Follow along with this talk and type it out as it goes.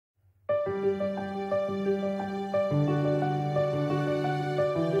Hello,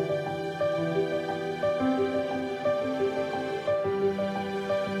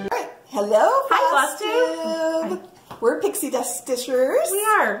 hi, Flosstube. We're pixie dust dishers. We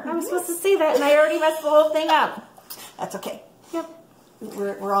are. I was supposed to say that, and I already messed the whole thing up. That's okay. Yep.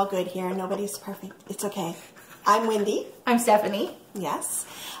 We're all good here. Nobody's perfect. It's okay. I'm Wendy. I'm Stephanie. Yes.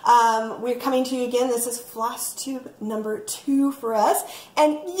 We're coming to you again. This is Flosstube number 2 for us.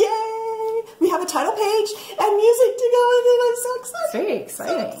 And yay! We have a title page and music to go with it. I'm so excited. It's very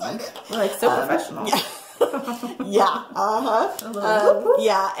exciting. So excited. We're like so professional. Yeah.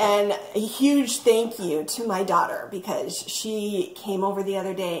 Yeah, and a huge thank you to my daughter because she came over the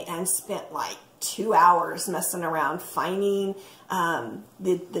other day and spent like 2 hours messing around finding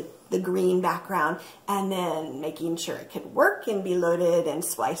the green background and then making sure it could work and be loaded and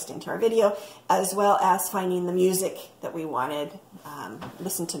spliced into our video, as well as finding the music that we wanted.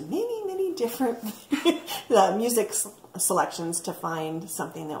 Listen to many different music selections to find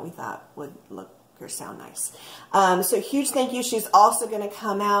something that we thought would look or sound nice. So huge thank you. She's also going to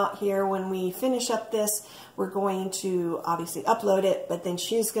come out here when we finish up this. We're going to obviously upload it, but then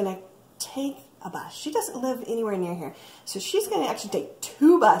she's going to take a bus. She doesn't live anywhere near here, so she's going to actually take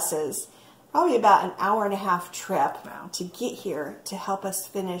 2 buses, probably about an hour-and-a-half trip to get here to help us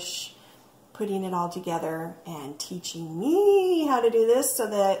finish putting it all together and teaching me how to do this so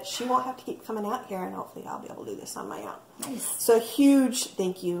that she won't have to keep coming out here, and hopefully I'll be able to do this on my own. Nice. So huge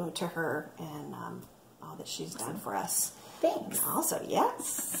thank you to her and all that she's done for us. Thanks. And also,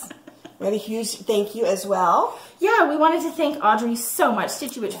 yes. We have a huge thank you as well. Yeah, we wanted to thank Audrey so much,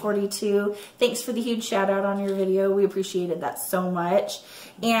 StitchyWitch42. Thanks for the huge shout out on your video. We appreciated that so much.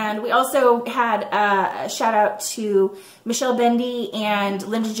 And we also had a shout out to Michelle Bendy and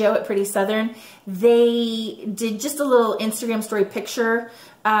Linda Jo at Pretty Southern. They did just a little Instagram story picture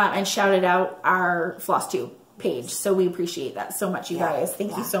and shouted out our Flosstube page. So we appreciate that so much, you guys.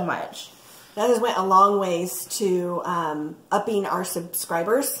 Thank you so much. That has went a long ways to upping our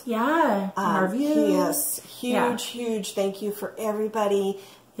subscribers. Yeah, our views. Yes, huge thank you for everybody.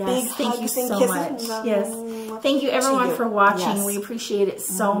 Yes, big thank you hugs and so kisses. much. Yes, thank you everyone for watching. Yes. We appreciate it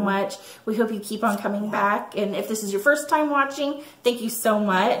so much. We hope you keep on coming back. And if this is your first time watching, thank you so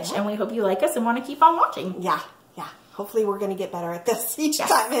much. And we hope you like us and want to keep on watching. Yeah. Hopefully we're going to get better at this each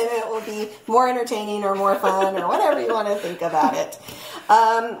time, and it will be more entertaining or more fun or whatever you want to think about it.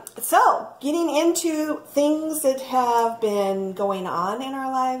 So, getting into things that have been going on in our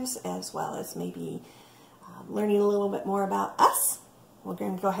lives, as well as maybe learning a little bit more about us. We're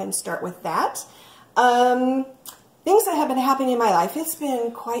going to go ahead and start with that. Things that have been happening in my life. It's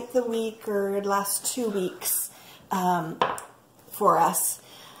been quite the week, or last 2 weeks for us.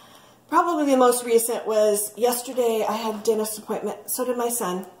 Probably the most recent was yesterday. I had a dentist appointment. So did my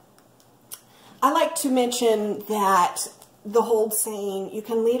son. I like to mention that the whole saying, you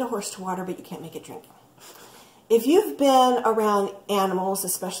can lead a horse to water, but you can't make it drink. If you've been around animals,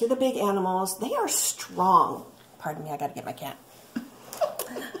 especially the big animals, they are strong. Pardon me, I got to get my cat.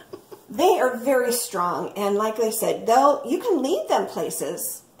 They are very strong. And like I said, you can lead them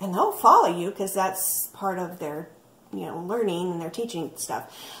places and they'll follow you because that's part of their learning and their teaching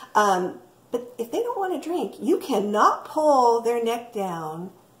stuff. But if they don't want to drink, you cannot pull their neck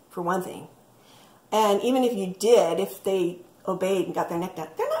down, for one thing. And even if you did, if they obeyed and got their neck down,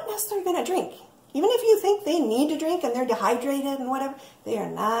 they're not necessarily going to drink. Even if you think they need to drink and they're dehydrated and whatever, they are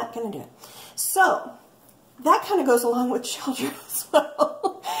not going to do it. So that kind of goes along with children as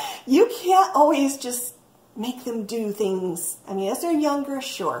well. You can't always just make them do things. I mean, as they're younger,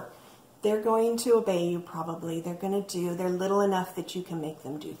 sure. They're going to obey you probably. They're little enough that you can make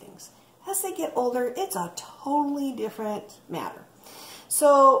them do things. As they get older, it's a totally different matter.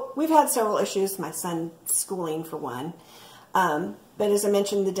 So we've had several issues. My son schooling for one. But as I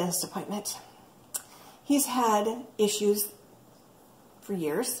mentioned, the dentist appointment. He's had issues for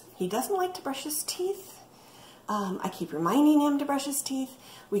years. He doesn't like to brush his teeth. I keep reminding him to brush his teeth.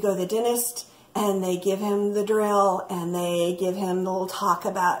 We go to the dentist. And they give him the drill, and they give him the little talk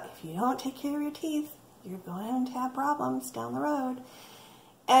about, if you don't take care of your teeth, you're going to have problems down the road.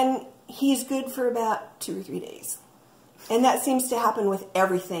 And he's good for about 2 or 3 days. And that seems to happen with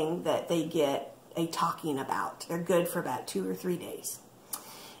everything that they get a talking about. They're good for about 2 or 3 days.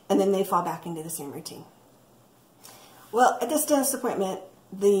 And then they fall back into the same routine. Well, at this dentist appointment,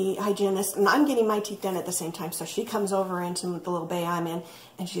 the hygienist, and I'm getting my teeth done at the same time, so she comes over into the little bay I'm in,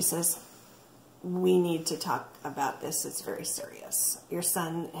 and she says, we need to talk about this. It's very serious. Your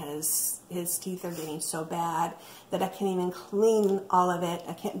son his teeth are getting so bad that I can't even clean all of it.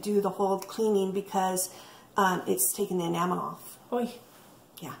 I can't do the whole cleaning because it's taking the enamel off. Oy.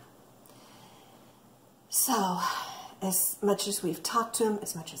 Yeah. So, as much as we've talked to him,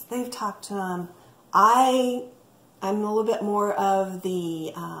 as much as they've talked to him, I'm a little bit more of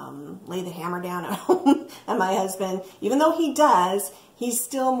the lay the hammer down at home. And my husband, even though he does, he's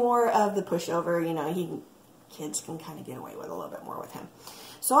still more of the pushover. You know, kids can kind of get away with a little bit more with him.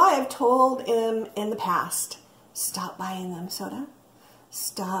 So I have told him in the past, stop buying them soda.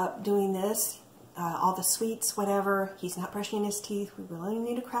 Stop doing this. All the sweets, whatever. He's not brushing his teeth. We really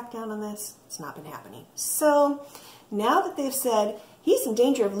need to crack down on this. It's not been happening. So now that they've said he's in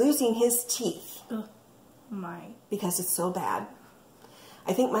danger of losing his teeth. Ugh. My. Because it's so bad.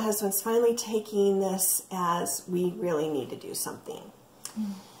 I think my husband's finally taking this as we really need to do something.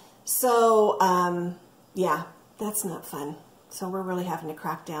 Mm. So, yeah, that's not fun. So we're really having to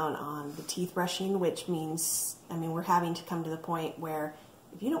crack down on the teeth brushing, which means, I mean, we're having to come to the point where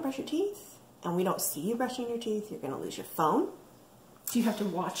if you don't brush your teeth and we don't see you brushing your teeth, you're going to lose your phone. Do you have to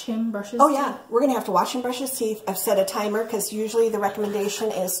watch him brush his teeth? Oh, yeah. We're going to have to watch him brush his teeth. I've set a timer because usually the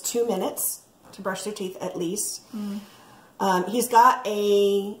recommendation is 2 minutes to brush their teeth at least. Mm. He's got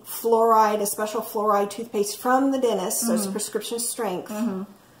a special fluoride toothpaste from the dentist, so it's prescription strength. Mm-hmm.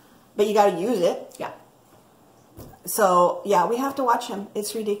 But you got to use it. Yeah. So, yeah, we have to watch him.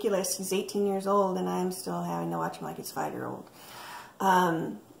 It's ridiculous. He's 18 years old, and I'm still having to watch him like he's 5-year-old.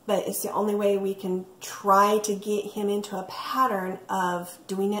 But it's the only way we can try to get him into a pattern of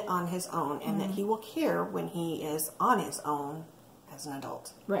doing it on his own, and that he will care when he is on his own as an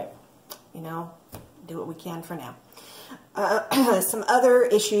adult. Right. You know, do what we can for now. Some other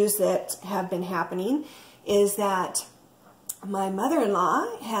issues that have been happening is that my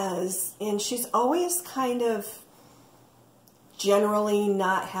mother-in-law and she's always kind of generally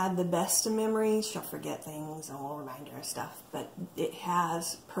not had the best of memories. She'll forget things and we'll remind her of stuff. But it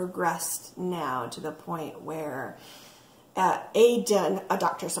has progressed now to the point where at a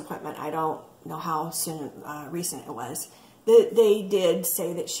doctor's appointment, I don't know how soon recent it was, they did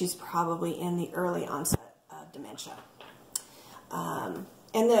say that she's probably in the early onset of dementia.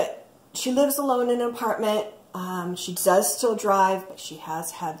 And that she lives alone in an apartment. She does still drive, but she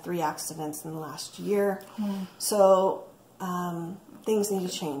has had 3 accidents in the last year. Mm. So things need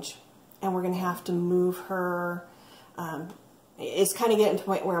to change. And we're going to have to move her. It's kind of getting to the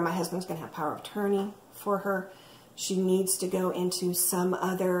point where my husband's going to have power of attorney for her. She needs to go into some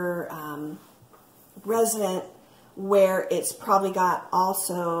other resident where it's probably got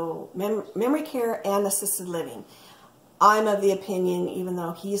also memory care and assisted living. I'm of the opinion, even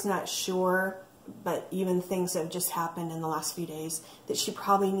though he's not sure, but even things that have just happened in the last few days, that she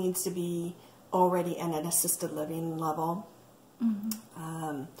probably needs to be already in an assisted living level.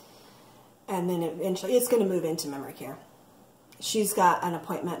 Mm-hmm. And then eventually it's going to move into memory care. She's got an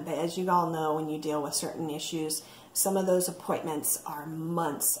appointment, but as you all know, when you deal with certain issues, some of those appointments are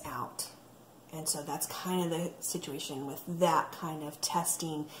months out. And so that's kind of the situation with that kind of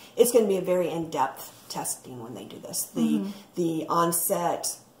testing. It's going to be a very in-depth testing when they do this. The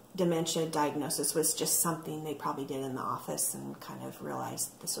onset dementia diagnosis was just something they probably did in the office and kind of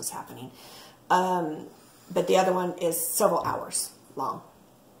realized this was happening. But the other one is several hours long.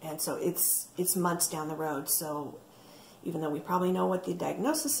 And so it's months down the road. So even though we probably know what the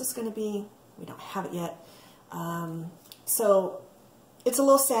diagnosis is going to be, we don't have it yet. So it's a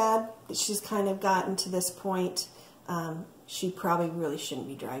little sad that she's kind of gotten to this point. She probably really shouldn't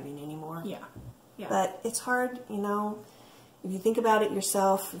be driving anymore. Yeah. Yeah. But it's hard, you know. If you think about it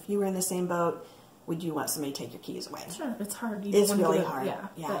yourself, if you were in the same boat, would you want somebody to take your keys away? Sure, it's hard. It's really hard. Yeah,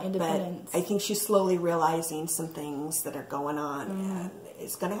 yeah. Independence. But I think she's slowly realizing some things that are going on, and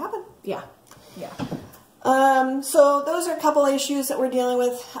it's going to happen. Yeah, yeah. So those are a couple issues that we're dealing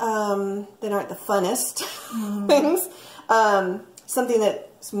with that aren't the funnest things. Something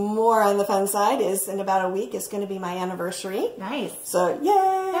that's more on the fun side is in about a week is going to be my anniversary. Nice. So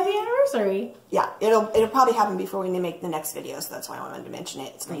yay! Happy anniversary. Yeah, it'll probably happen before we make the next video, so that's why I wanted to mention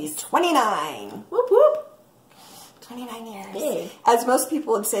it. It's going to be 29. Whoop whoop. 29 years. Big. As most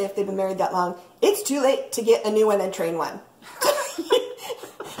people would say if they've been married that long, it's too late to get a new one and train one.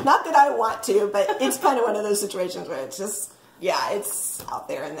 Not that I want to, but it's kind of one of those situations where it's just, yeah, it's out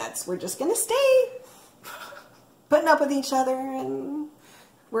there, and we're just going to stay putting up with each other and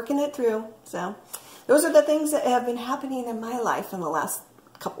working it through. So those are the things that have been happening in my life in the last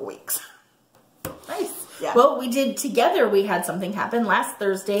couple weeks. Nice. Yeah. Well, we did together. We had something happen. Last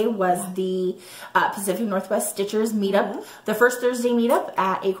Thursday was the Pacific Northwest Stitchers meetup. The first Thursday meetup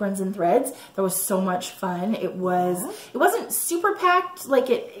at Acorns and Threads. That was so much fun. It wasn't super packed. Like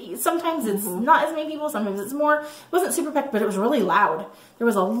sometimes it's not as many people. Sometimes it's more. It wasn't super packed, but it was really loud. There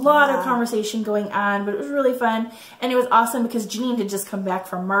was a lot of conversation going on, but it was really fun. And it was awesome because Janine had just come back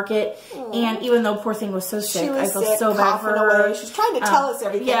from market. And even though poor thing was so sick, I felt so bad for her. She was trying to tell us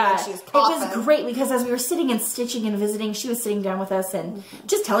everything. Yeah, and she was coughing. It was great because as we were sitting and stitching and visiting, she was sitting down with us and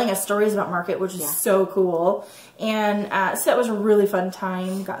just telling us stories about market, which is so cool. And so that was a really fun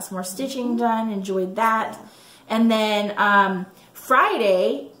time. Got some more stitching done, enjoyed that. And then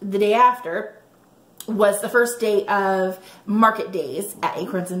Friday, the day after, was the first day of market days at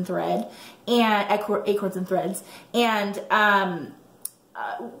Acorns and Threads, and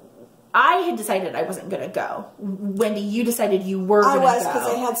I had decided I wasn't going to go. Wendy, you decided you were going to go. I was,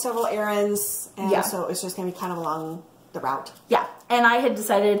 because I had several errands, and so it was just going to be kind of along the route. Yeah, and I had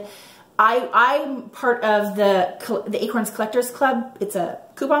decided I'm part of the Acorns Collectors Club. It's a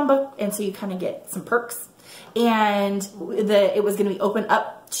coupon book, and so you kind of get some perks. And it was going to be open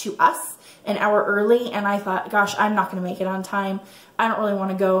up to us an hour early, and I thought, gosh, I'm not going to make it on time. I don't really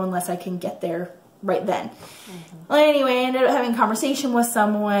want to go unless I can get there right then. Well, anyway, I ended up having a conversation with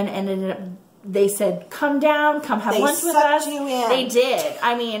someone, and they said, come down, come have lunch with us. You in. They did.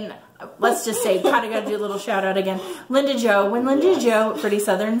 I mean, let's just say, kind of got to do a little shout out again. Linda Jo, when Linda Jo, Pretty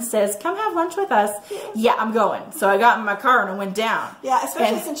Southern, says, come have lunch with us, yeah, I'm going. So I got in my car and I went down. Yeah,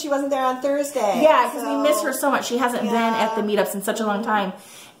 especially since she wasn't there on Thursday. Yeah, because we miss her so much. She hasn't been at the meetups in such a long time.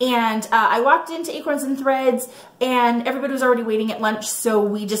 And I walked into Acorns and Threads, and everybody was already waiting at lunch, so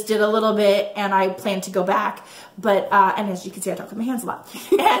we just did a little bit, and I planned to go back. But, and as you can see, I talk with my hands a lot.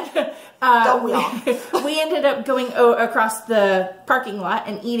 And don't we all? We ended up going across the parking lot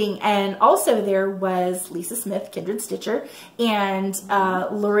and eating, and also there was Lisa Smith, Kindred Stitcher, and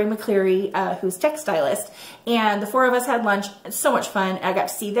Lori McCleary, who's textilist. And the four of us had lunch. It's so much fun. I got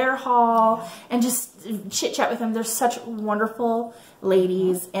to see their haul and just chit-chat with them. They're such wonderful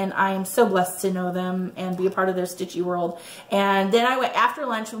ladies, and I am so blessed to know them and be a part of their stitchy world. And then I went after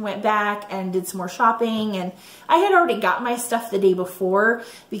lunch and went back and did some more shopping, and I had already got my stuff the day before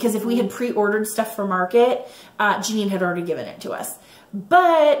because if we had pre-ordered stuff for market, Janine had already given it to us.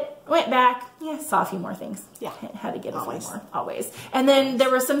 But went back, saw a few more things. Yeah, had to get a few more, always. And then there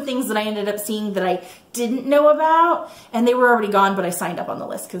were some things that I ended up seeing that I didn't know about, and they were already gone, but I signed up on the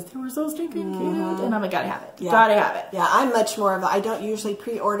list because they were so stinking cute, and I'm like, gotta have it. Yeah. Gotta have it. Yeah, I'm much more of a, I don't usually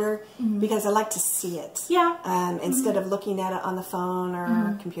pre-order because I like to see it. Yeah. Instead of looking at it on the phone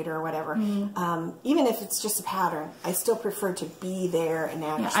or computer or whatever. Even if it's just a pattern, I still prefer to be there and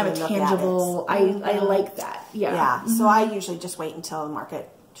actually look at it. I'm a tangible, I like that. Yeah. Yeah, so I usually just wait until the market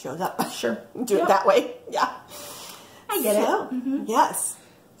shows up. Sure. Do it that way. Yeah. I get it. Yes.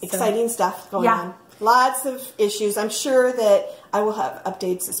 Exciting stuff going on. Lots of issues. I'm sure that I will have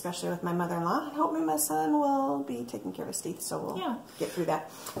updates, especially with my mother-in-law. I hope my son will be taking care of his teeth, so we'll get through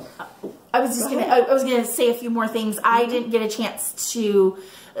that. I was gonna say a few more things. I didn't get a chance to.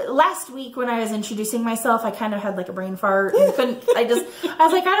 Last week when I was introducing myself, I kind of had like a brain fart and I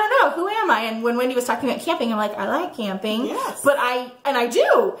was like, I don't know, who am I? And when Wendy was talking about camping, I'm like, I like camping. Yes. But I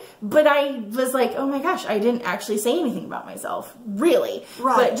do. But I was like, oh my gosh, I didn't actually say anything about myself. Really.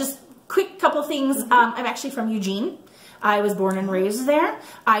 Right. But just quick couple things. I'm actually from Eugene. I was born and raised there.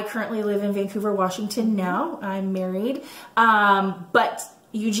 I currently live in Vancouver, Washington now. I'm married. But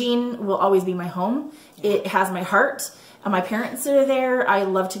Eugene will always be my home. It has my heart. My parents are there. I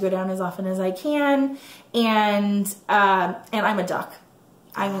love to go down as often as I can, and I'm a duck.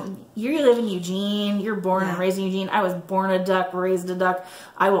 You live in Eugene. You're born and raised in Eugene. I was born a duck, raised a duck.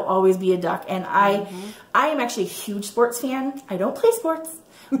 I will always be a duck, and I am actually a huge sports fan. I don't play sports,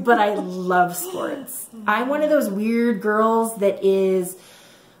 but I love sports. I'm one of those weird girls that is.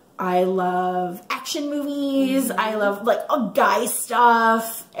 I love action movies. I love like guy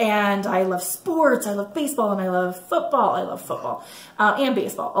stuff, and I love sports. I love baseball, and I love football. I love football and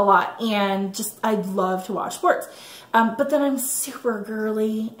baseball a lot, and just I love to watch sports. But then I'm super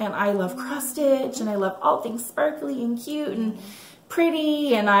girly, and I love cross stitch, and I love all things sparkly and cute and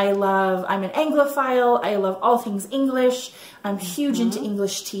pretty, and I'm an Anglophile. I love all things English. I'm huge into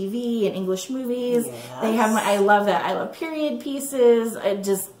English TV and English movies. Yes. I love that. I love period pieces.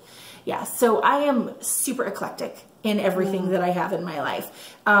 So I am super eclectic in everything that I have in my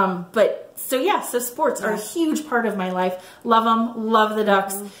life. So sports are a huge part of my life. Love them, love the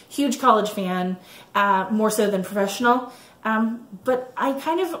Ducks, huge college fan, more so than professional. But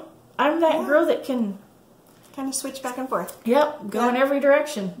I'm that girl that can kind of switch back and forth. Yep, go in every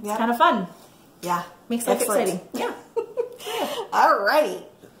direction. It's kind of fun. Yeah. Makes life exciting. Yeah. Alrighty.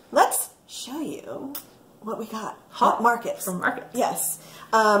 Let's show you what we got at Markets. From Markets. Yes.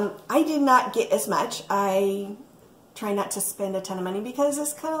 I did not get as much. I try not to spend a ton of money because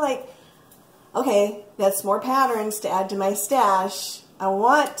it's kind of like, okay, that's more patterns to add to my stash. I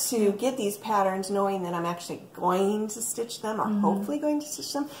want to get these patterns knowing that I'm actually going to stitch them or hopefully going to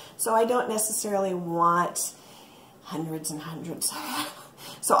stitch them. So I don't necessarily want hundreds and hundreds.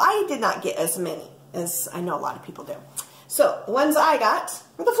 So I did not get as many as I know a lot of people do. So the ones I got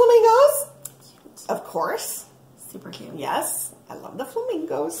were the flamingos, of course. Super cute. Yes, I love the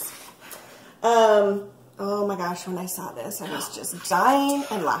flamingos. Oh my gosh, when I saw this, I was just dying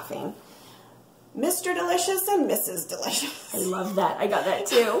and laughing. Mr. Delicious and Mrs. Delicious. I love that. I got that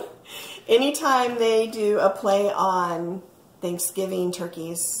too. Anytime they do a play on Thanksgiving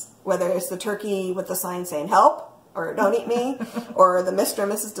turkeys, whether it's the turkey with the sign saying help or don't eat me, or the Mr.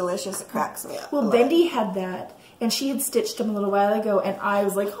 and Mrs. Delicious, it cracks me up. Well, Bendy had that, and she had stitched them a little while ago, and I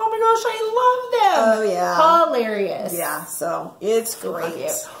was like, oh my gosh, I love them. Oh, yeah. Hilarious. Yeah, so it's great.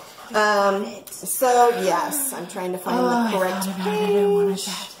 So yes, I'm trying to find the correct page. I wanted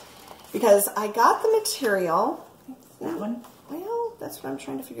that. Because I got the material. That one? Well, that's what I'm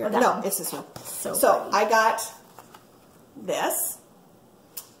trying to figure out. Oh, No, one. it's this one. So pretty. I got this.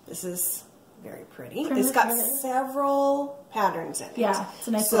 This is very pretty. It's got several patterns in it. Yeah, it's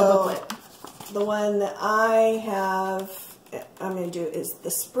a nice little booklet. The one that I have, I'm going to do is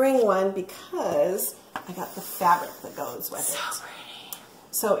the spring one because I got the fabric that goes with it. So pretty.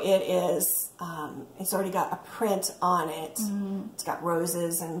 So it is, it's already got a print on it. It's got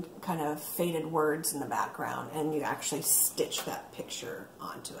roses and kind of faded words in the background, and you actually stitch that picture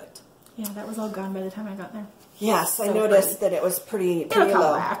onto it. Yeah, that was all gone by the time I got there. Yes, So I noticed that it was pretty It'll come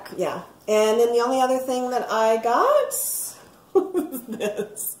low. back. Yeah. And then the only other thing that I got was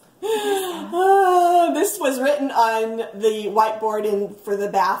this. This was written on the whiteboard for the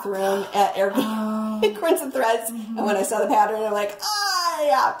bathroom at Acorns and Threads. And when I saw the pattern, I'm like, I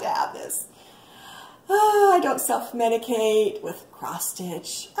have to have this. I don't self-medicate with cross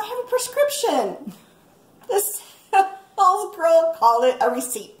stitch. I have a prescription. This old girl called it a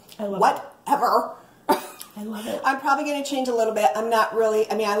receipt. I love Whatever. I love it. I'm probably going to change a little bit. I'm not really,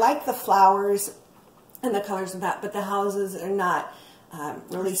 I mean, I like the flowers and the colors of that, but the houses are not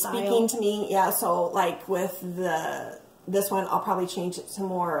really speaking to me. Yeah, so like with this one, I'll probably change it to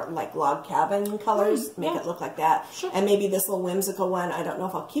more like log cabin colors, make it look like that. Sure. And maybe this little whimsical one, I don't know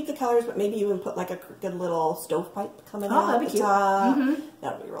if I'll keep the colors, but maybe even put like a crooked little stovepipe coming out that'd the be cute. top.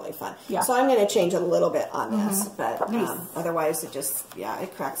 That would be really fun. Yeah. So I'm going to change a little bit on this, but otherwise it just,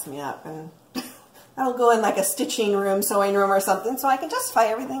 it cracks me up. And I'll go in like a stitching room, sewing room or something so I can justify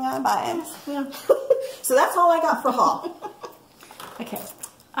everything I'm buying. Yeah. So that's all I got for haul. Okay,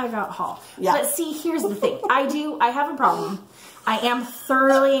 I got haul. Yeah. But see, here's the thing. I have a problem. I am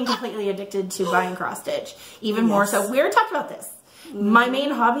thoroughly and completely addicted to buying cross stitch. Even more so. We already talked about this. My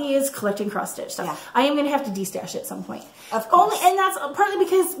main hobby is collecting cross stitch stuff. Yeah. I am going to have to destash at some point. Of course. And that's partly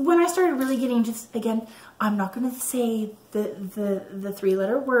because when I started really getting just, again, I'm not going to say the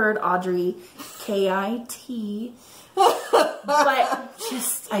three-letter word, Audrey, K-I-T. But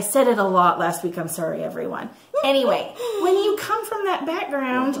just, I said it a lot last week. I'm sorry, everyone. Anyway, when you come from that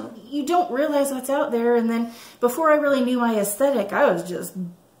background, you don't realize what's out there. And then before I really knew my aesthetic, I was just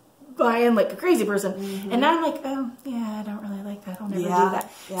buying like a crazy person. And now I'm like, oh, yeah, I don't really like that. I'll never do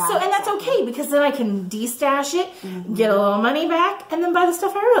that. Yeah, so, and that's okay because then I can destash it, get a little money back, and then buy the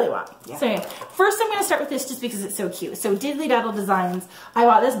stuff I really want. Yeah. So anyway, first I'm going to start with this just because it's so cute. So Diddly Daddle Designs, I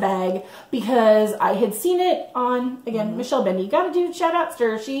bought this bag because I had seen it on, again, Michelle Bendy. You got to do shout outs to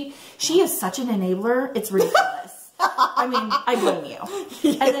her. She is such an enabler. It's ridiculous. I mean, I blame you.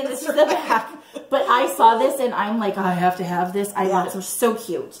 And then this is the back. But I saw this and I'm like, I have to have this. I love it. It's so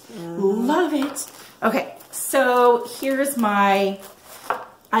cute. Love it. Okay, so here's my,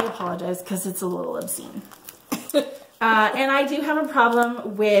 I apologize because it's a little obscene. And I do have a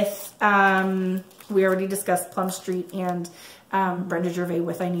problem with, we already discussed Plum Street and Brenda Gervais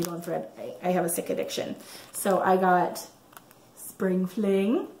with I Needle and Thread. I have a sick addiction. So I got Spring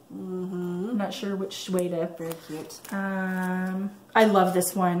Fling. I'm not sure which way to. Very cute. I love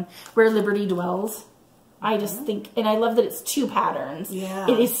this one, Where Liberty Dwells. I just think, and I love that it's two patterns. Yeah.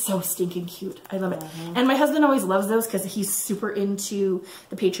 It is so stinking cute. I love it. And my husband always loves those because he's super into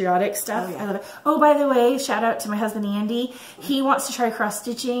the patriotic stuff. Oh, yeah. I love it. Oh, by the way, shout out to my husband, Andy. He wants to try cross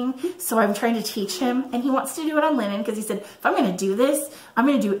stitching, so I'm trying to teach him. And he wants to do it on linen because he said, if I'm going to do this, I'm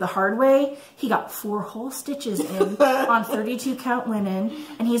going to do it the hard way. He got 4 whole stitches in on 32 count linen.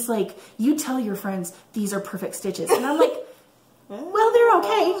 And he's like, you tell your friends these are perfect stitches. And I'm like, well, they're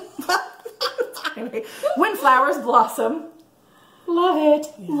okay. Anyway, when flowers blossom. Love it.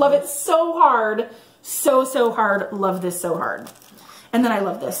 Yes. Love it so hard. So, so hard. Love this so hard. And then I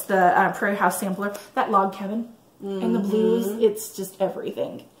love this, the Prairie House Sampler. That log cabin and the blues, it's just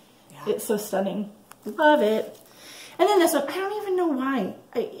everything. Yeah. It's so stunning. Love it. And then this one, I don't even know why.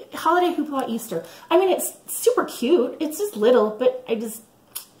 Holiday Hoopla Easter. I mean, it's super cute. It's just little, but I just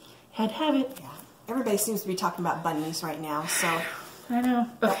had to have it. Yeah. Everybody seems to be talking about bunnies right now, so. I know.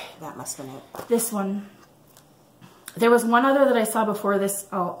 Okay. That must have been it. This one. There was one other that I saw before this.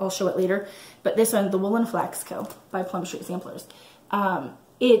 I'll show it later. But this one, the Woolen Flax Co. by Plum Street Samplers.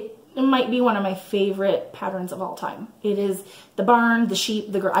 It might be one of my favorite patterns of all time. It is the barn, the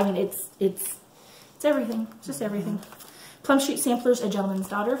sheep, the girl. I mean, it's everything. It's just everything. Plum Street Samplers, A Gentleman's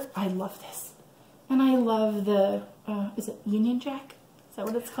Daughter. I love this. And I love the, is it Union Jack? Is that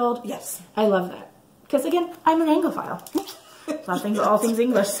what it's called? Yes. I love that. Because again, I'm an Anglophile. All things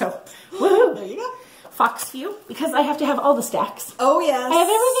English, so woohoo. There you go. Fox View, because I have to have all the stacks. Oh, yes. I have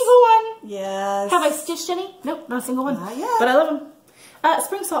every single one. Yes. Have I stitched any? Nope, not a single one. Not yet. But I love them.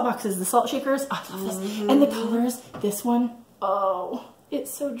 Spring salt boxes, the salt shakers. Oh, I love this. And the colors. This one. Oh, it's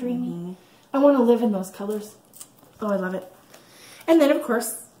so dreamy. I want to live in those colors. Oh, I love it. And then, of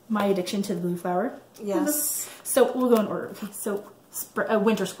course, my addiction to the blue flower. Yes. So we'll go in order. Okay, so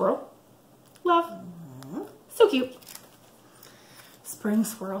winter squirrel. Love. So cute. Spring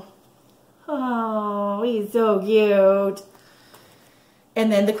squirrel. Oh, he's so cute.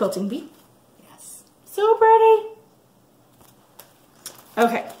 And then the quilting bee. Yes. So pretty.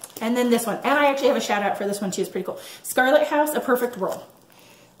 Okay. And then this one. And I actually have a shout out for this one too. It's pretty cool. Scarlet House, A Perfect World.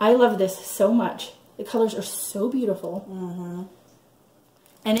 I love this so much. The colors are so beautiful.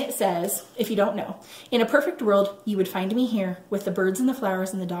 And it says, if you don't know, in a perfect world, you would find me here with the birds and the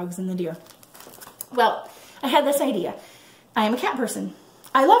flowers and the dogs and the deer. Well, I had this idea. I am a cat person.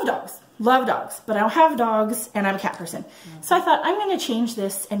 I love dogs. Love dogs, but I don't have dogs, and I'm a cat person. So I thought, I'm going to change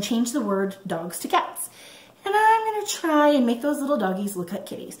this and change the word dogs to cats. And I'm going to try and make those little doggies look like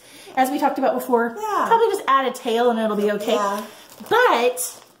kitties. As we talked about before, probably just add a tail and it'll be okay. Yeah. But,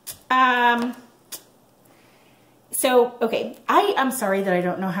 so, okay, I'm sorry that I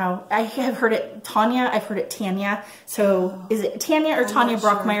don't know how. I have heard it Tanya, I've heard it Tanya. So, is it Tanya or Tanya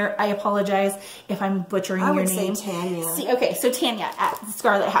Brockmeyer? Sure. I apologize if I'm butchering your name. I would say Tanya. See, okay, so Tanya at the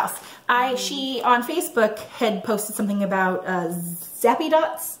Scarlet House. She, on Facebook, had posted something about Zappy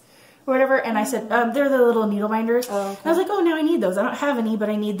Dots or whatever, and I said, they're the little needle binders. Oh, okay. And I was like, oh, now I need those. I don't have any, but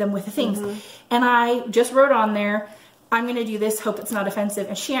I need them with the things. And I just wrote on there, I'm going to do this, hope it's not offensive.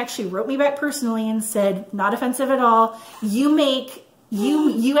 And she actually wrote me back personally and said, not offensive at all. You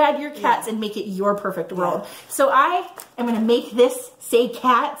add your cats and make it your perfect world. So I am going to make this say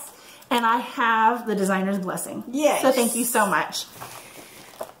cats, and I have the designer's blessing. Yes. So thank you so much.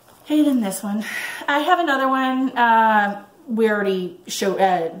 And then this one. I have another one. We already showed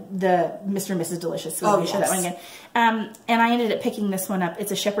the Mr. and Mrs. Delicious, so let me show that one again. And I ended up picking this one up.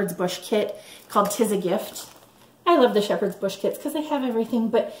 It's a Shepherd's Bush kit called 'Tis a Gift. I love the Shepherd's Bush kits because they have everything,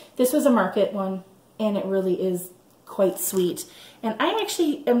 but this was a market one, and it really is quite sweet. And I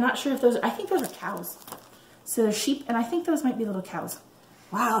actually am not sure if those, I think those are cows. So they're sheep, and I think those might be little cows.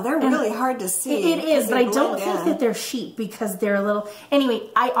 Wow, they're really hard to see. It is, but I don't think that they're sheep because they're a little, anyway,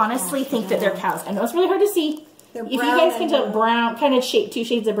 I honestly think that they're cows. I know it's really hard to see. If you guys can tell brown, kind of shade, 2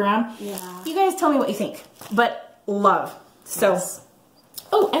 shades of brown, you guys tell me what you think. But love. So,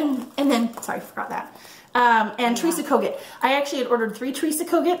 oh, and then, sorry, forgot that. And Teresa Kogut. I actually had ordered 3 Teresa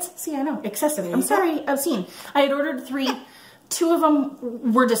Koguts. See, I know, excessive. I'm sorry, obscene. I had ordered 3. 2 of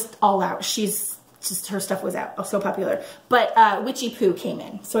them were just all out. Her stuff was out. So popular. But Witchy Poo came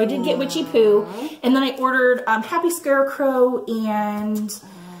in. So I did get Witchy Poo. And then I ordered Happy Scarecrow and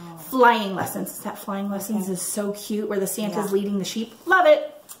Flying Lessons. That Flying Lessons is so cute where the Santa's leading the sheep. Love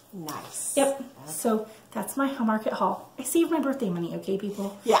it. Nice. Yep. So that's my Hallmarket haul. I saved my birthday money, okay,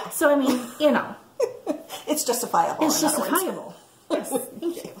 people? Yeah. So, I mean, you know. It's justifiable. It's justifiable. Yes.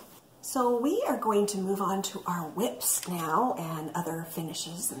 Thank you. So we are going to move on to our whips now and other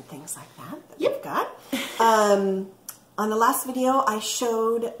finishes and things like that we've got. On the last video, I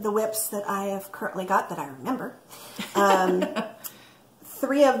showed the whips that I have currently got that I remember.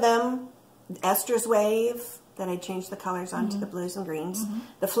 3 of them, Esther's Wave, that I changed the colors onto the blues and greens.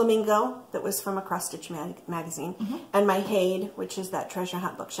 The Flamingo, that was from a Cross Stitch magazine. And my Hade, which is that treasure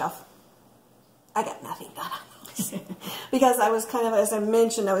hunt bookshelf. I got nothing done on those. Because I was kind of, as I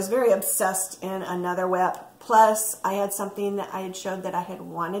mentioned, I was very obsessed in another whip. Plus, I had something that I had showed that I had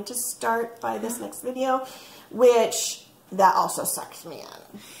wanted to start by this next video, which that also sucks me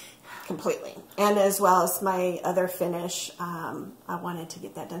in. completely. And as well as my other finish, I wanted to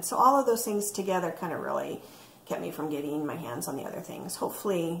get that done. So all of those things together kind of really kept me from getting my hands on the other things.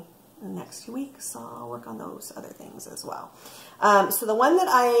 Hopefully in the next few weeks I'll work on those other things as well. So the one that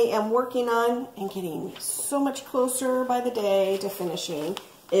I am working on and getting so much closer by the day to finishing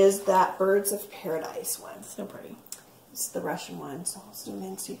is that Birds of Paradise one. So pretty. It's the Russian one, so I'll zoom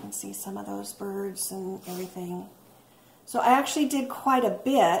in so you can see some of those birds and everything. So I actually did quite a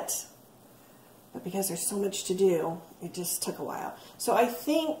bit, but because there's so much to do, it just took a while. So I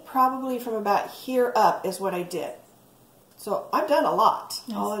think probably from about here up is what I did. So I've done a lot.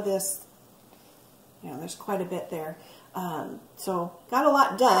 Nice. All of this, you know, there's quite a bit there. So got a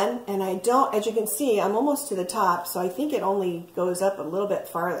lot done, and I don't, as you can see, I'm almost to the top, so I think it only goes up a little bit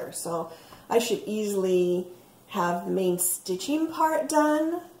farther. So I should easily have the main stitching part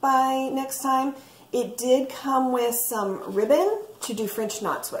done by next time. It did come with some ribbon to do French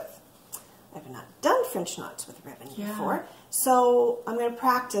knots with. I've not done French knots with ribbon before, so I'm going to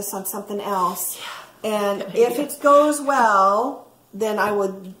practice on something else. And if it goes well, then I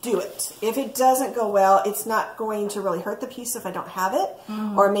would do it. If it doesn't go well, it's not going to really hurt the piece if I don't have it.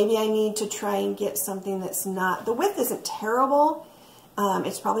 Or maybe I need to try and get something that's not, the width isn't terrible.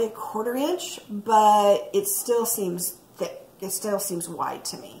 It's probably 1/4 inch, but it still seems thick. It still seems wide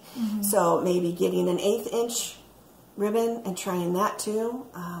to me. So maybe getting an 1/8 inch ribbon and trying that too.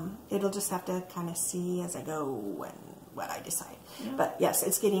 It'll just have to kind of see as I go and what I decide. But yes,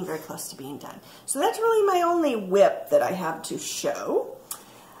 it's getting very close to being done. So that's really my only whip that I have to show.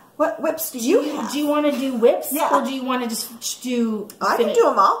 What whips do you have? Do you want to do whips? Yeah. Or do you want to just do... I can do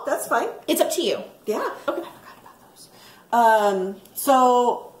them all. That's fine. It's up to you. Yeah. Okay.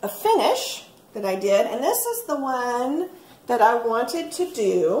 So a finish that I did, and this is the one that I wanted to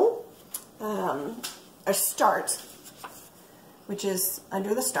do a start, which is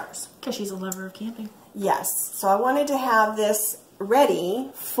under the stars. Because she's a lover of camping. Yes. So I wanted to have this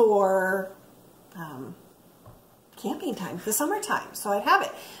ready for camping time, the summertime, so I'd have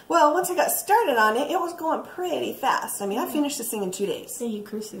it. Well, once I got started on it, it was going pretty fast. I mean, I finished this thing in 2 days. So you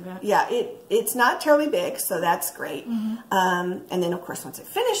cruised through that. Yeah, it's not terribly big, so that's great. And then, of course, once I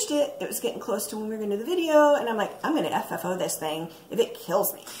finished it, it was getting close to when we were going to do the video, and I'm like, I'm going to FFO this thing if it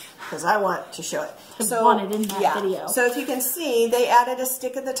kills me, because I want to show it. I want it in that video. So if you can see, they added a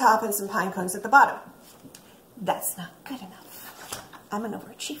stick at the top and some pine cones at the bottom. That's not good enough. I'm an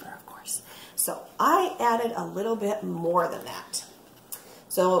overachiever, of course. So I added a little bit more than that.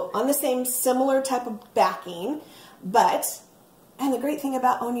 So on the same similar type of backing, and the great thing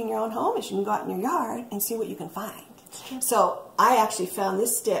about owning your own home is you can go out in your yard and see what you can find. So I actually found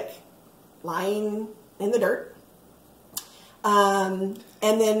this stick lying in the dirt. And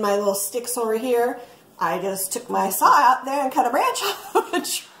then my little sticks over here, I just took my saw out there and cut a branch off of a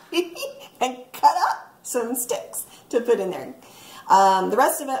tree and cut up some sticks to put in there. The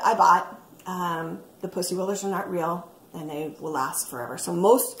rest of it I bought. The pussy willers are not real, and they will last forever. So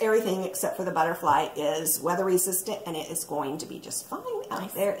most everything except for the butterfly is weather resistant, and it is going to be just fine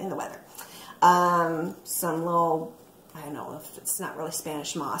out there in the weather. Some little, I don't know if it's not really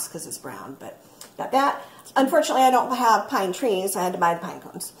Spanish moss because it's brown, but got that. Unfortunately, I don't have pine trees, so I had to buy the pine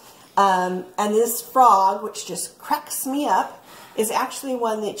cones. And this frog, which just cracks me up, is actually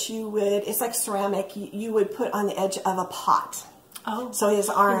one that you would, it's like ceramic, you would put on the edge of a pot. Oh. So his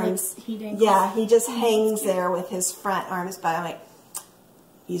arms, he just hangs there with his front arms, but I'm like,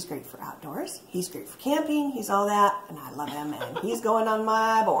 he's great for outdoors, he's great for camping, he's all that, and I love him, and he's going on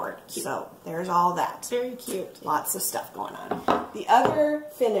my board. Cute. So there's all that. Very cute. Lots of stuff going on. The other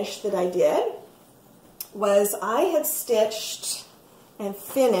finish that I did was I had stitched and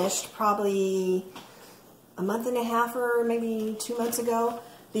finished probably a month and a half or maybe 2 months ago,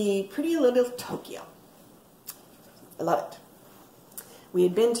 the Pretty Little Tokyo. I love it. We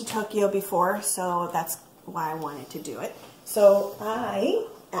had been to Tokyo before, so that's why I wanted to do it. So I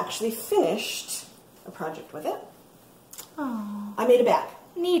actually finished a project with it. Oh, I made a bag.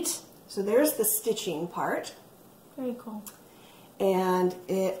 Neat. So there's the stitching part. Very cool. And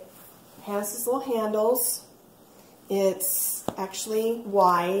it has these little handles. It's actually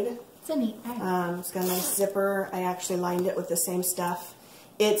wide. It's a neat bag. It's got a nice zipper. I actually lined it with the same stuff.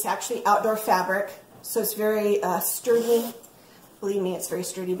 It's actually outdoor fabric, so it's very sturdy. Believe me, it's very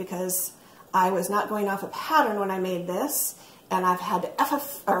sturdy because I was not going off a pattern when I made this, and I've had to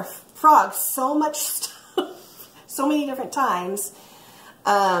frog so much stuff, so many different times,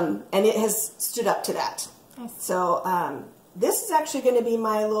 and it has stood up to that. Nice. So this is actually going to be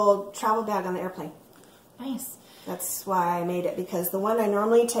my little travel bag on the airplane. Nice. That's why I made it, because the one I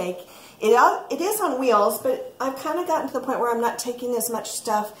normally take, it is on wheels, but I've kind of gotten to the point where I'm not taking as much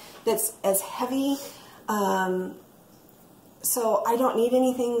stuff that's as heavy. So I don't need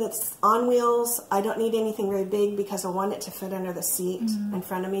anything that's on wheels. I don't need anything very big because I want it to fit under the seat in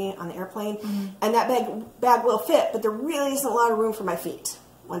front of me on the airplane. And that bag will fit, but there really isn't a lot of room for my feet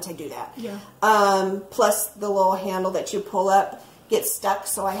once I do that. Yeah. Plus the little handle that you pull up gets stuck,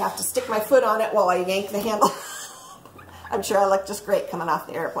 so I have to stick my foot on it while I yank the handle. I'm sure I look just great coming off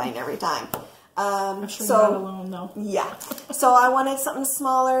the airplane every time. I'm sure you're not alone, though. Yeah. So I wanted something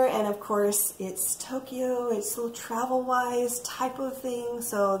smaller, and of course it's Tokyo. It's a little travel-wise type of thing,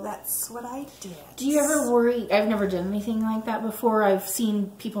 so that's what I did. Do you ever worry? I've never done anything like that before. I've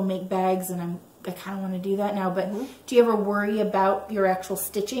seen people make bags, and I kind of want to do that now. But do you ever worry about your actual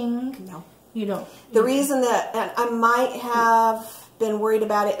stitching? No. You don't? The reason that I might have been worried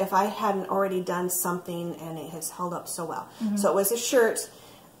about it if I hadn't already done something and it has held up so well. So it was a shirt.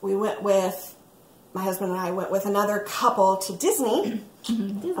 We went with, my husband and I went with another couple to Disney,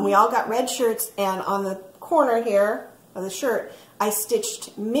 and we all got red shirts, and on the corner here of the shirt, I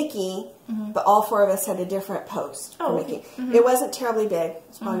stitched Mickey, but all four of us had a different post for Mickey. It wasn't terribly big.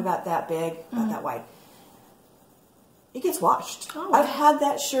 It's probably about that big, about that wide. It gets washed. Oh. I've had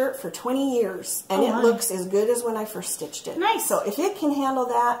that shirt for 20 years, and it looks as good as when I first stitched it. Nice. So if it can handle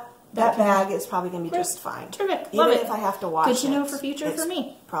that bag is probably going to be just fine. Terrific. Love Even it. if I have to wash it. Good to know for future for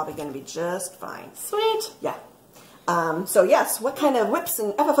me. Probably going to be just fine. Sweet. Yeah. So yes, what kind of whips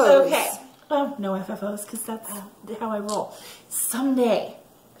and FFOs? Okay. Oh, no FFOs, because that's how I roll. Someday.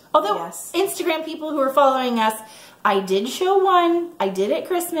 Although, Instagram people who are following us, I did show one. I did at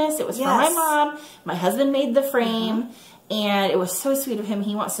Christmas. It was for my mom. My husband made the frame, and it was so sweet of him.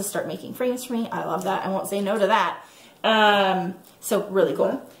 He wants to start making frames for me. I love that. I won't say no to that. So, really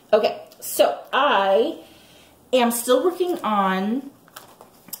cool. Okay, so I am still working on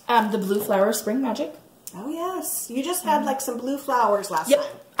the Blue Flower Spring Magic. Oh, yes. You just had like some blue flowers last time.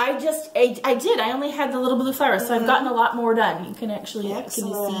 I did. I only had the little blue flowers, so I've gotten a lot more done. You can actually can you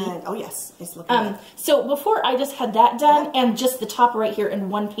see? Oh, yes. It's looking good. So before, I just had that done and just the top right here and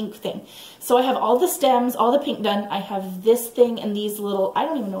one pink thing. So I have all the stems, all the pink done. I have this thing and these little, I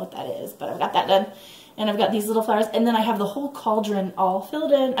don't even know what that is, but I've got that done. And I've got these little flowers. And then I have the whole cauldron all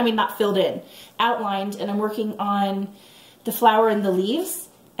filled in. I mean, not filled in, outlined. And I'm working on the flower and the leaves.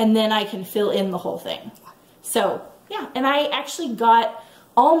 And then I can fill in the whole thing. So, yeah. And I actually got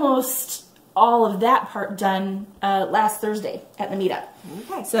almost all of that part done last Thursday at the meetup.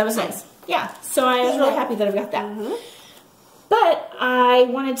 Okay. So that was nice. Yeah. So I was really happy that I've got that. But I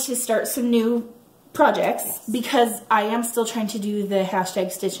wanted to start some new projects because I am still trying to do the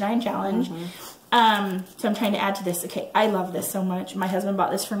hashtag Stitch 9 challenge. So I'm trying to add to this. Okay, I love this so much. My husband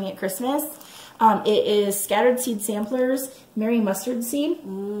bought this for me at Christmas. It is Scattered Seed Samplers, Mary Mustard Seed.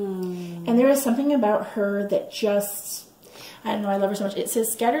 And there is something about her that just, I don't know, I love her so much. It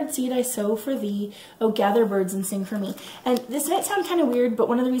says, "Scattered seed I sow for thee, oh gather birds and sing for me." And this might sound kind of weird, but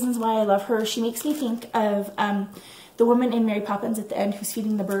one of the reasons why I love her, she makes me think of the woman in Mary Poppins at the end who's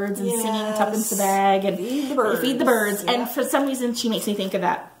feeding the birds and singing "Tuppence a bag" and feed the birds. Feed the birds. And for some reason, she makes me think of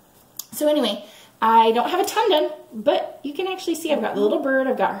that. So anyway, I don't have a ton done, but you can actually see I've got the little bird,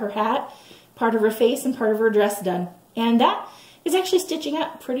 I've got her hat, part of her face, and part of her dress done. And that is actually stitching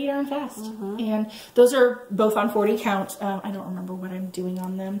up pretty darn fast. And those are both on 40 count. I don't remember what I'm doing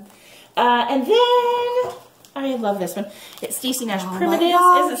on them. And then, I love this one. It's Stacey Nash Primitives.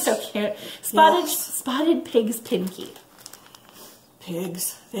 Isn't it so cute? Spotted Pigs Pin Key.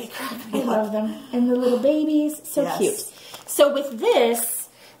 Pigs. They crack me I up. love them. And the little babies. So cute. So with this,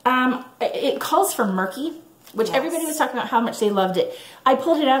 it calls for murky, which everybody was talking about how much they loved it. I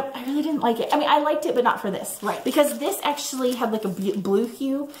pulled it out. I really didn't like it. I mean, I liked it, but not for this. Right. Because this actually had like a blue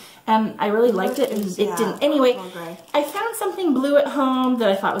hue, and I really liked it, and it didn't. Anyway, I found something blue at home that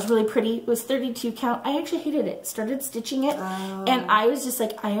I thought was really pretty. It was 32 count. I actually hated it. Started stitching it, and I was just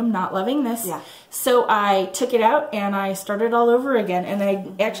like, I am not loving this. So I took it out, and I started all over again. And I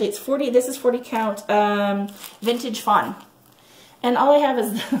actually, it's 40, this is 40 count vintage fawn. And all I have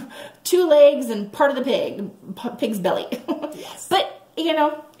is 2 legs and part of the pig's belly. But, you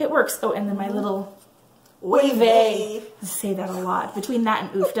know, it works. Oh, and then my little wave. I say that a lot. Between that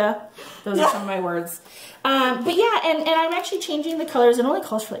and oofta, those are some of my words. But yeah, and I'm actually changing the colors. It only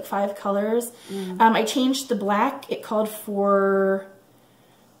calls for like 5 colors. I changed the black. It called for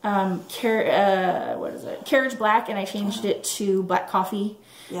what is it? Carriage black, and I changed it to black coffee.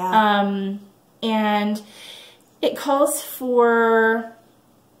 And it calls for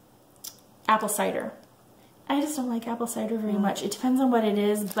apple cider. I just don't like apple cider very much. It depends on what it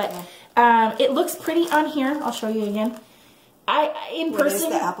is, but it looks pretty on here. I'll show you again. In what person,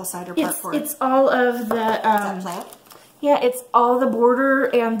 is the apple cider part for it? It's all of the that plant? Yeah, it's all the border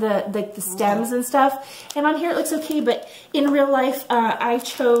and the stems and stuff. And on here it looks okay, but in real life, I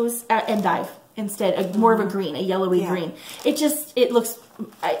chose endive instead, more of a green, a yellowy green. It looks.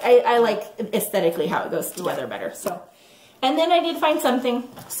 I like aesthetically how it goes together better. So, and then I did find something.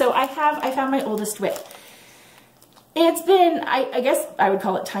 So I found my oldest whip. It's been, I guess I would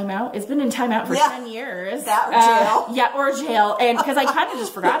call it timeout. It's been in timeout for 10 years. That or jail. Yeah, or jail. And because I kind of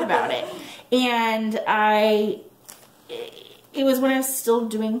just forgot about it. And it was when I was still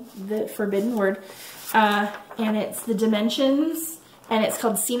doing the forbidden word. And it's the Dimensions. And it's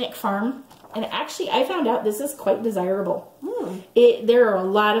called Scenic Farm. And actually, I found out this is quite desirable. There are a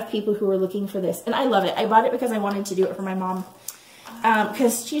lot of people who are looking for this. And I love it. I bought it because I wanted to do it for my mom.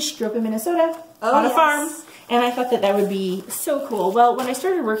 Because she grew up in Minnesota on a farm. And I thought that would be so cool. Well, when I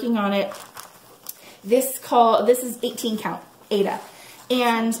started working on it, this is 18 count, Ada.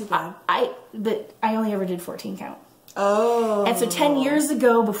 And I only ever did 14 count. Oh. And so 10 years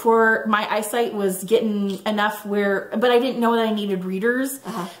ago, before my eyesight was getting enough but I didn't know that I needed readers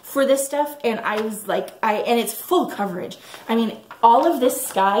for this stuff. And I was like, and it's full coverage. I mean, all of this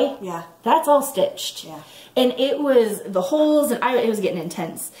sky, that's all stitched. Yeah. And it was the holes, and it was getting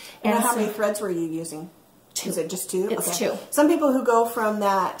intense. And how many threads were you using? 2. Is it just 2? It's 2. Some people who go from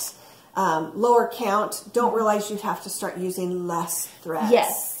that lower count don't realize you have to start using less threads.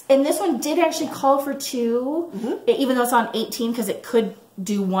 Yes. And this one did actually call for 2, even though it's on 18, because it could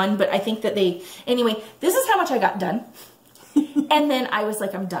do 1. But I think that anyway, this is how much I got done. And then I was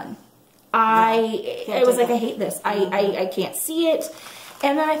like, I'm done. I was like, I hate this. I can't see it.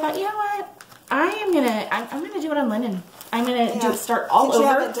 And then I thought, you know what? I'm gonna do it on linen. I'm gonna start all over. You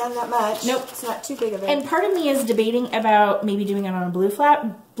haven't done that much. Nope, it's not too big of it. And part of me is debating about maybe doing it on a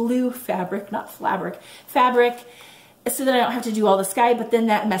blue fabric, not fabric, so that I don't have to do all the sky. But then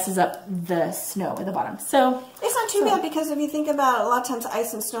that messes up the snow at the bottom. So it's not too bad, because if you think about it, a lot of times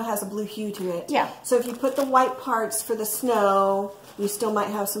ice and snow has a blue hue to it. Yeah. So if you put the white parts for the snow, you still might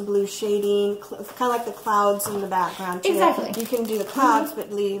have some blue shading, kind of like the clouds in the background too. Exactly. You can do the clouds,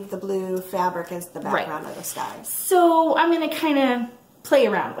 but leave the blue fabric as the background of the sky. So I'm going to kind of play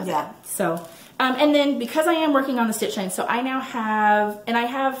around with it. So, and then because I am working on the stitch line, so I now have, and I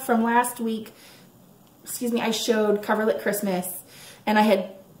have from last week, I showed Coverlet Christmas, and I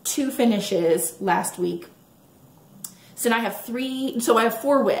had 2 finishes last week. So now I have 3, so I have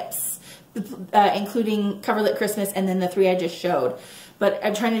 4 whips. Including Coverlet Christmas and then the 3 I just showed. But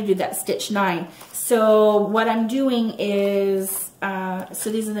I'm trying to do that stitch 9. So what I'm doing is, so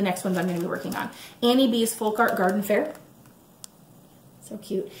these are the next ones I'm going to be working on. Annie B's Folk Art Garden Fair. So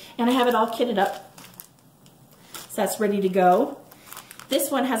cute. And I have it all kitted up. So that's ready to go. This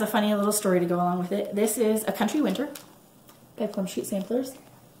one has a funny little story to go along with it. This is A Country Winter by Plum Street Samplers.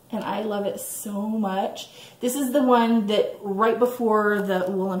 And I love it so much. This is the one that right before the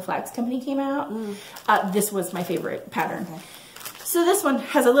Wool and Flax Company came out. This was my favorite pattern. Okay. So this one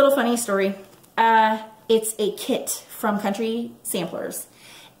has a little funny story. It's a kit from Country Samplers.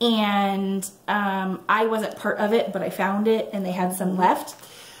 And I wasn't part of it, but I found it and they had some left.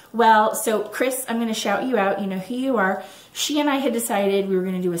 Well, so Chris, I'm going to shout you out. You know who you are. She and I had decided we were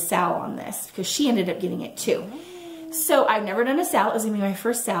going to do a sal on this because she ended up getting it too. So I've never done a sal. It was going to be my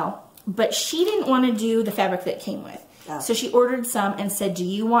first sal. But she didn't want to do the fabric that it came with. Oh. So she ordered some and said, do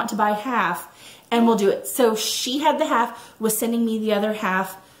you want to buy half? And we'll do it. So she had the half, was sending me the other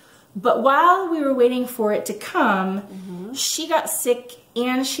half. But while we were waiting for it to come, she got sick,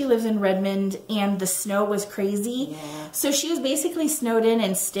 and she lives in Redmond, and the snow was crazy. Yeah. So she was basically snowed in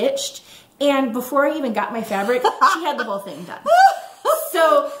and stitched. And before I even got my fabric, she had the whole thing done.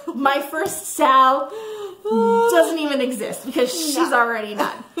 So my first sal doesn't even exist because she's already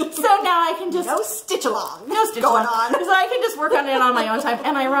done. So now I can just no stitch along. No stitch going on. So I can just work on it on my own time.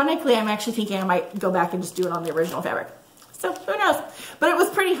 And ironically, I'm actually thinking I might go back and just do it on the original fabric. So who knows? But it was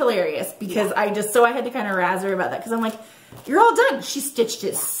pretty hilarious because I had to kind of razz her about that because I'm like, you're all done. She stitched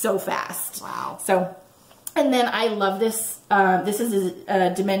it so fast. Wow. So, and then I love this. This is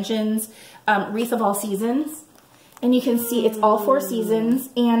Dimensions Wreath of All Seasons. And you can see it's all 4 seasons,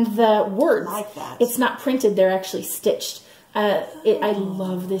 and the words, I like that. It's not printed, they're actually stitched. I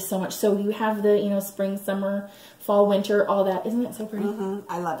love this so much. So you have the, spring, summer, fall, winter, all that. Isn't it so pretty?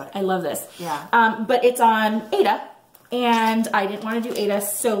 I love it. I love this. Yeah. But it's on Ada, and I didn't want to do Ada,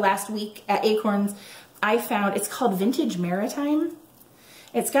 so last week at Acorns, I found, it's called Vintage Maritime.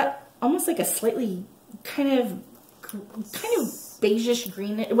 It's got almost like a slightly kind of beigeish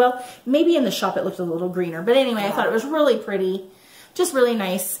green. Well, maybe in the shop it looked a little greener. But anyway, I thought it was really pretty. Just really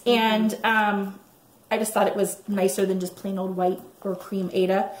nice. And I just thought it was nicer than just plain old white or cream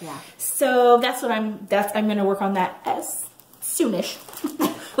Ada. Yeah. So that's what I'm going to work on that as soonish.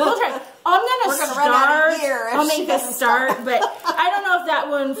 We'll try. We're gonna run out of here. I'll make a start, but I don't know if that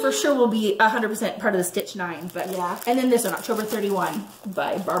one for sure will be 100% part of the Stitch 9. But yeah. And then this one, October 31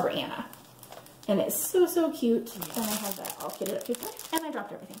 by Barbara Anna. And it's so, so cute. And I have that all kitted up paper. And I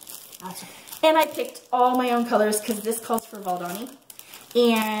dropped everything. Awesome. And I picked all my own colors because this calls for Valdani.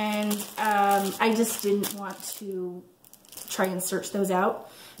 And I just didn't want to try and search those out.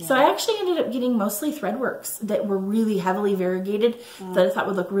 Yeah. So I actually ended up getting mostly Threadworks that were really heavily variegated that I thought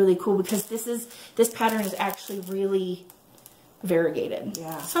would look really cool because this pattern is actually really variegated.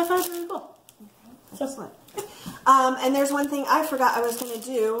 Yeah. So I thought it was really cool. Okay. Excellent. And there's one thing I forgot I was going to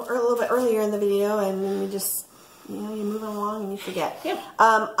do a little bit earlier in the video, and then you just, you know, you move along and you forget. Yep.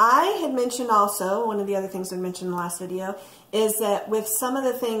 I had mentioned also, one of the other things I mentioned in the last video, is that with some of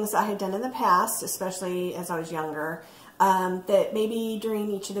the things I had done in the past, especially as I was younger, that maybe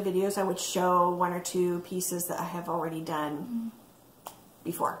during each of the videos I would show one or two pieces that I have already done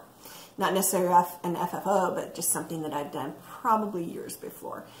before. Not necessarily an FFO, but just something that I've done probably years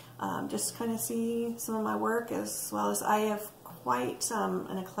before. Just kind of see some of my work, as well as I have quite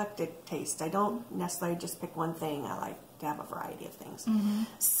an eclectic taste. I don't necessarily just pick one thing. I like to have a variety of things.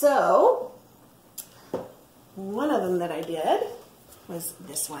 So, one of them that I did was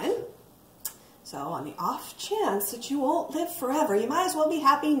this one. So, on the off chance that you won't live forever, you might as well be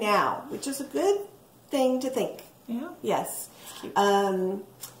happy now, which is a good thing to think. Yeah. Yes.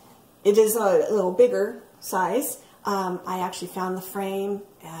 It is a little bigger size. I actually found the frame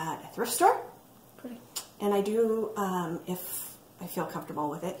at a thrift store. Pretty. And I do, if I feel comfortable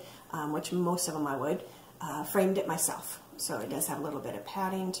with it, which most of them I would, framed it myself. So it does have a little bit of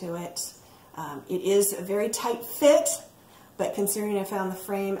padding to it. It is a very tight fit, but considering I found the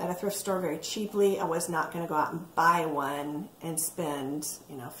frame at a thrift store very cheaply, I was not going to go out and buy one and spend,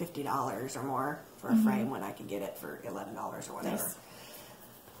 you know, $50 or more for a frame when I could get it for $11 or whatever. Nice.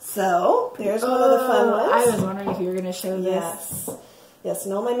 So, there's one of the fun ones. I was wondering if you were going to show this. Yes. Yes,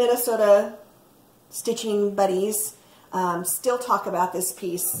 and all my Minnesota stitching buddies still talk about this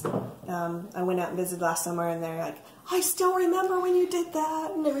piece. I went out and visited last summer, and they're like, I still remember when you did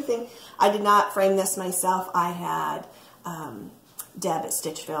that and everything. I did not frame this myself. I had Deb at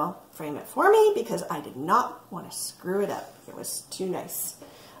Stitchville frame it for me because I did not want to screw it up. It was too nice.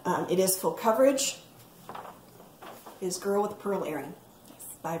 It is full coverage. It is Girl with a Pearl Earring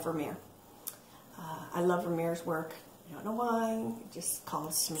by Vermeer. I love Vermeer's work. I don't know why. It just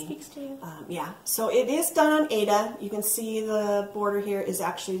calls to me. Speaks to you. Yeah. So it is done on Ada. You can see the border here is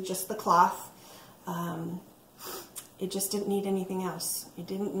actually just the cloth. It just didn't need anything else. It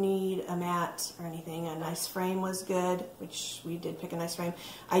didn't need a mat or anything. A nice frame was good, which we did pick a nice frame.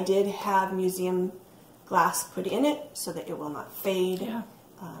 I did have museum glass put in it so that it will not fade. Yeah.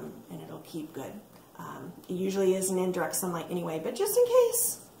 And it'll keep good. It usually is in indirect sunlight anyway, but just in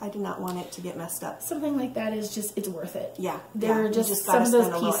case, I did not want it to get messed up. Something like that is just, it's worth it. Yeah. They're just some of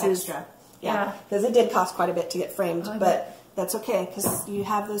those pieces. Extra. Yeah. Because it did cost quite a bit to get framed, but that's okay, because you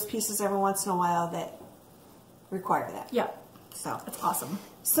have those pieces every once in a while that require that. Yeah. So that's awesome.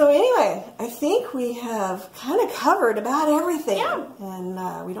 So anyway, I think we have kind of covered about everything. Yeah.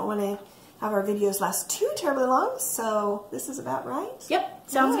 And we don't want to have our videos last too terribly long, so this is about right. Yep.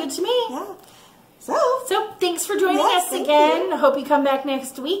 Sounds good to me. Yeah. So thanks for joining us again. I hope you come back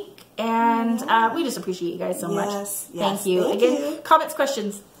next week. And we just appreciate you guys so much. Yes. Thank you. Again, comments,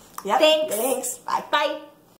 questions. Yep. Thanks. Thanks. Bye. Bye.